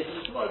that, say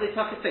from the tomorrow, they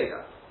say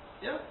that.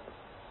 Yeah?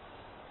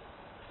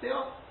 They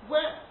are,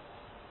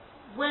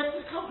 where does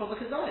it come from,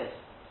 the Kazayas?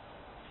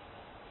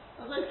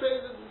 As I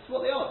say, that's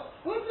what they are.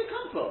 Where does it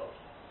come from?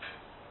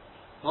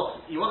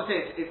 Well, you want to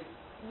say it's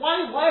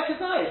why a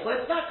Kazayas? Where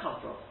does that come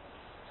from?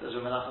 Says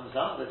Rav Menachem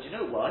Zalman, but do you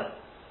know why?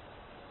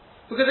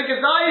 Because a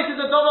Kazayas is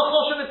a Dova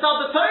Choshev inside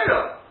the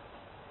Torah.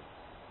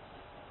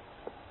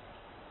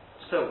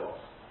 So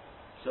what?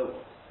 So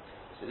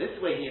this is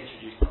the way he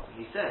introduced something.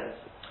 He says,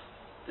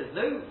 there's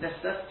no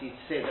necessity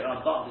to say that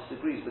Rambam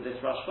disagrees with this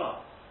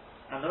Rashba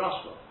and the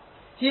Rashba.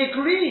 He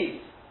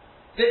agrees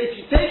that if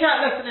you take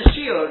out less than a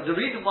shiur, the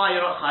reason why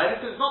you're not chayav is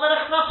because it's not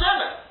Melech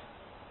Mashavit.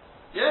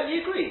 Yeah,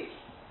 he agrees.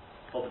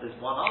 Oh, but there's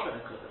one other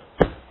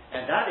nekudah,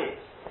 and that is,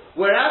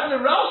 whereas the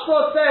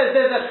Rashba says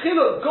there's a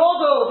chiluk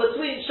godol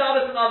between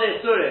Shabbos and other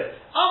Isurim.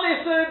 Other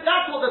Isurim,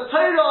 that's what the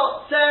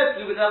Torah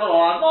says, do with level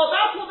or no,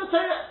 that's what the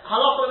Torah,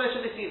 halacha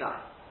l'mesha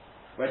v'sinai.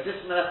 Whereas this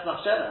is Melech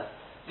Mashavit.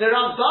 The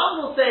Rambam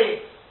will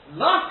say,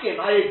 Maskim,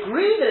 I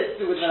agree that it's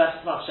to do with Melech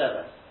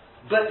Mashavit.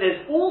 But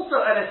there's also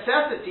a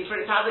necessity for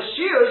it to have a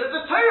shiur that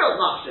the Torah is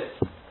machshir.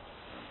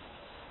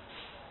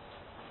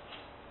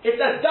 It's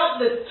a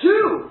doublet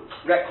two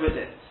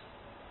requisite.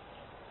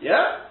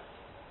 Yeah?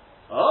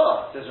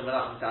 Oh, says Rav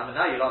Menachem Zalman,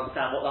 now you'll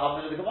understand what the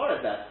Havman of the Gemara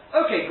is there.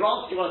 Okay,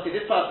 grant you want to say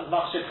this person's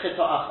machshir chita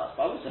achas.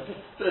 But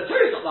the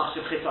Torah is not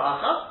machshir chita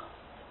achas.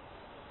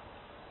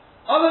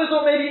 Others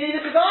thought maybe you need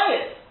a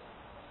kedayis.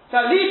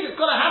 So at least it's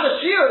got to have a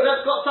shiur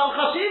that's got some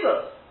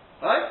chashivah.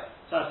 Right?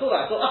 So I saw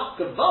that, I thought,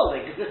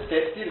 Gavaldik, because this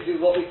fits beautifully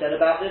with what we said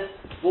about this,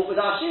 what with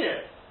our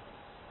shear.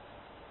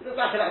 Look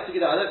back at that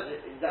together.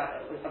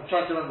 I'm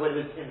trying to remember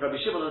whether it was in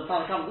Rabbi Shimon at the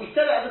time. We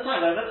said it at the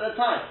time. I remember at the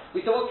time.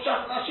 We said, "What's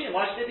Pshat and Ashim?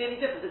 Why should there be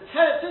any difference?" The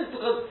Teretz is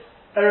because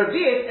a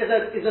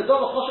Revi'it is a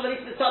double choshev at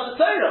least inside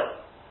the Torah.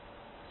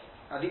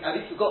 At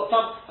least we've got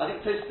some. I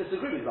think Tosfos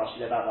disagree with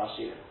Rashi about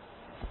Rashi.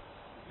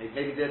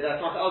 Maybe they're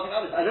trying to argue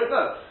others. I don't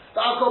know.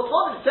 But I've got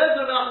problems. Says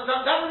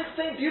that would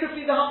explain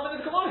beautifully the Huffman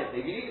and the Gemara.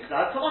 Maybe you need to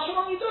clarify how much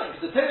wrong you doing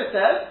because the Torah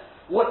says.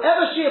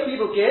 Whatever Shia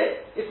people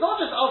give, it's not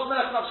just Al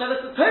Melech Machshavas,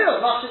 the Torah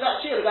Machshav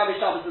that Shia, the Gabi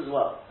Shabbos as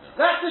well.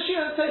 That's the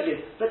Shia the Torah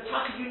gives. But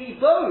Taka, you need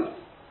both.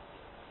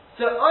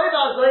 So,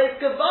 Oiva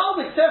Zayit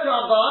Gavaldik, says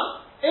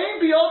Ramban,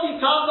 Ein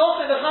Biyodi Tam Noch,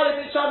 and the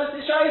Chalit in Shabbos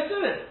Nishai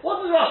Yisurin. What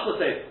does Rashba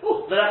say?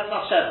 Melech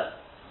Machshavas.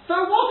 So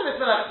what if it's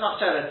Melech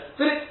Machshavas?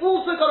 But it's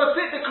also got to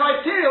fit the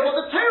criteria of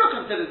what the Torah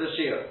considers a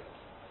Shia.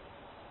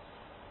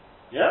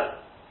 Yeah?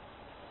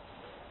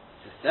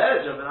 So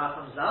says Rabbi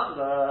Nachum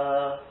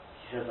Zamba,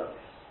 he says like this.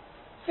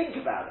 Think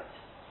about it.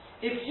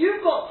 If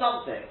you've got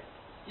something,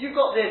 you've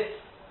got this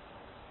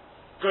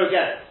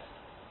Grogeres,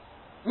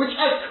 which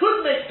I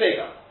could make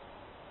bigger.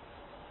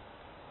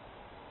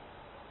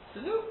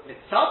 So no,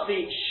 mitzvah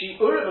the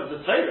shiurim of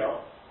the Torah,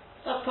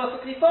 that's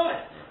perfectly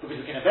fine. Because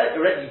we can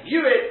already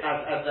view it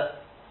as the,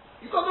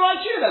 you've got the right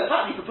shiur there. The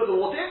fact that you can put the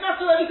water in,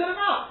 that's already good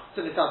enough.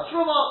 So mitzvah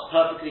truma,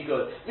 perfectly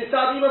good.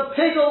 Mitzvah even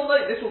pigel,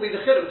 this will be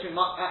the chiddush between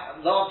the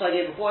answer I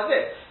gave before and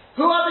this.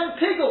 Who are then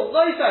pigel,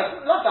 no,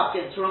 not back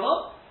in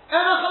truma. And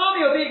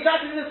Achalami will be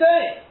exactly the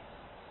same.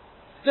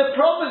 The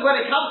problem is when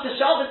it comes to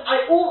Shabbos,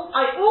 I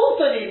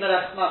also need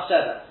Melech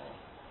Machshavas.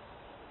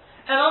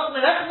 And after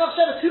Melech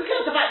Machshavas, who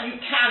cares about you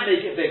can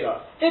make it bigger?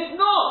 It's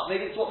not.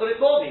 Maybe it's what the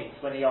Ritva means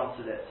when he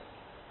answered it.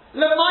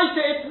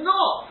 Lemaita, it's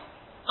not.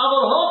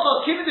 Aval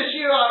Hocha, Kim the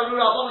Shira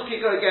Arura Abon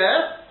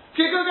Kigogeres,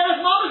 Kigogeres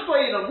Mamish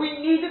Boinam.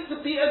 We need it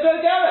to be a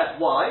Gogeres.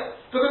 Why?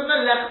 Because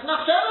Melech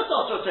Machshavas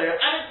also Torah,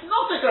 and it's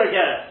not a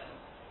Gogeres.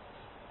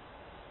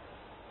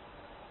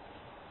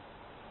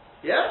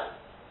 Yeah?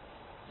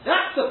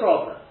 That's the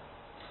problem.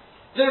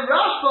 The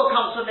Rashba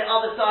comes from the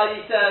other side,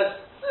 he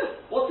says,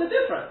 what's the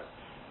difference?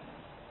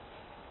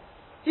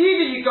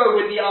 Either you go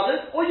with the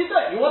others, or you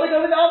don't. You want to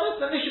go with the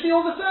others, then they should be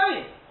all the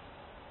same.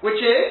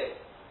 Which is,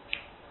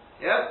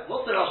 yeah,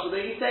 what's the Rashba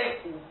doing? He's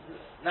saying,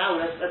 now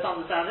let's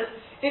understand this.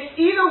 It's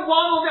either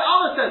one or the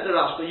other, says the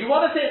Rashba. You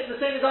want to say it's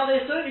the same as other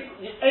Yisurim?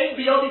 You ain't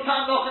beyond the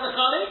time knock and a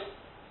chali?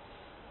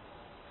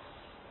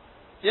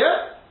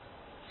 Yeah?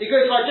 It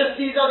goes like just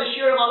these are the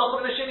Shiurim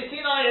Halachim and Shemi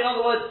Sinai, in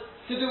other words,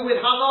 to do with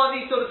Hana and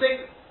these sort of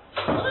things.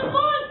 Well, then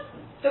fine.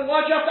 Then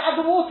why do you have to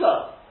add the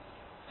water?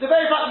 The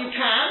very fact you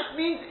can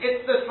means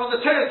it's from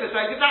the Torah's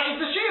perspective, that is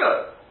the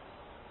Shiur.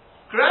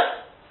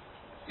 Correct?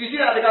 You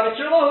see that the Gabi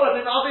Shurma who has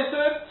been obvious,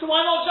 so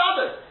why not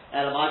Shabbos?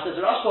 Elamai says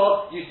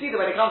Rashba, you see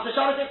that when it comes to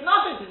Shabbos, it's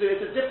nothing to do,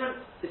 it's a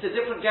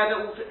different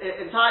gather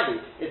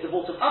entirely. It's a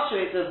vault of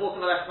Akshay, it's a vault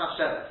of Melech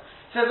Machshavas.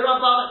 Says the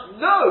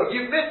Ramban, no,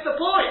 you missed the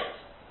point.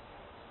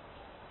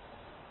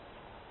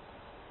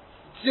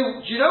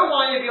 Do you know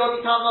why you're the Odi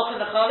Tam Noch in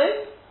the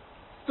Chalit?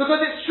 Because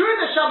it's true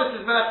that Shabbos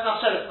is Melech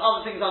Machshavas and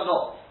other things are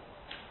not.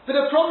 But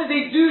the problem is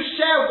they do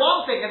share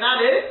one thing, and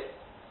that is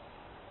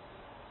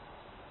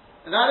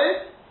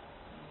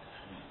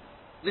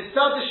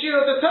Mitzvah the Shir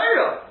of the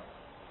Torah.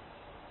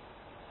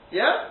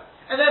 Yeah?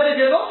 And then if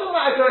you're not talking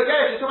about a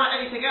Gogeres, you're talking about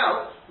anything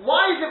else,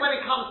 why is it when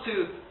it comes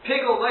to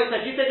pickle, like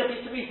you take a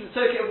piece of meat and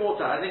soak it in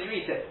water and then you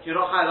eat it, you're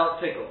not halal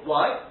to pickle?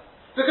 Why?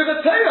 Because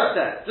the Torah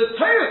says, the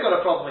Torah's got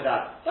a problem with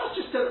that. That's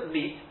just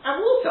meat and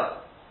water.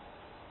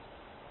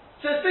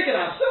 So it's big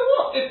enough. So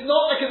what? It's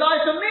not a kedai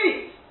of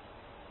meat.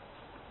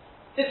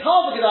 It's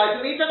half a kedai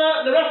of meat and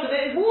the rest of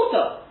it is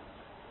water.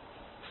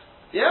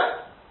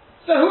 Yeah?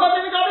 So who are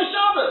the Gabi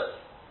Shabbos?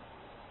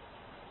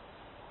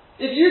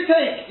 If you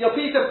take your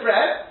piece of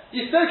bread,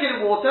 you soak it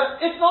in water,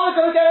 it's not a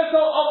Gogeres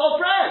of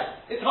bread.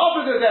 It's half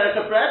a Gogeres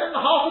of bread and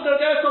half a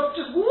Gogeres of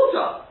just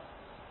water.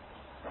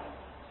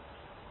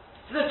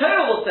 So the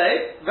Torah will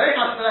say, very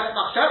much Melech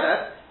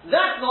Machshavas,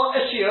 that's not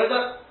a shiur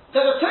that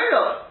the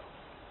Torah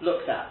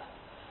looks at.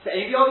 So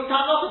if you're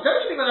time off, don't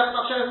you think Melech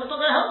Machshavas is not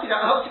going to help you?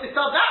 That helps you to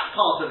start that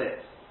part of it.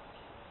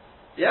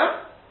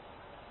 Yeah?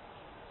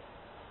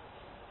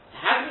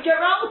 How can we get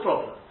around the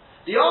problem?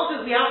 The answer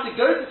is we have to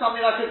go to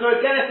something like a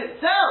Gogeres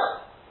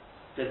itself.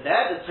 But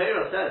there the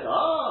Torah says,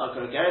 a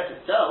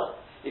Gogeres itself,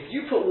 if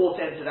you put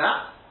water into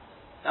that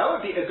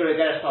would be a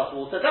Gogeres plus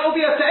water, that would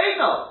be a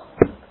Te'ena.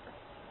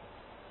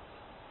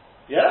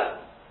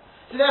 Yeah?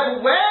 So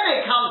therefore, when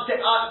it comes to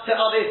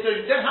other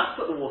Yisurim, you don't have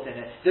to put the water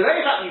in it. The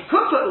very fact you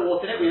could put the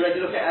water in it, we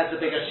already look at it as the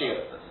bigger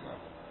shield.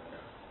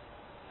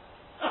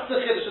 That's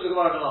the chiddush of the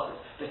Gemara in office.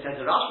 But says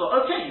the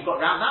Rashba, okay, you've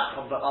got round that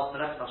problem, but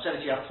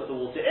ultimately you have to put the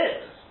water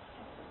in.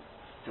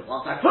 So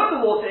once I put the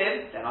water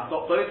in, then I've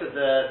got both of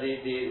the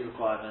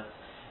requirements.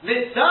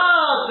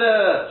 Mitzvah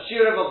the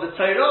shiurim of the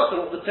Torah,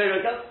 so what the Torah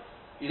does,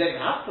 you don't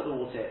even have to put the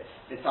water in.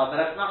 Mitzvah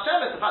Melech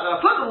Machshavas, the fact that I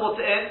put the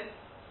water in,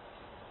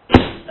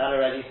 that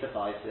already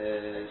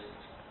suffices.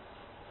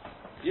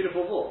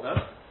 Beautiful walk, no?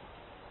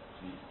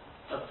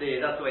 That's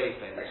the way he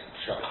explains it.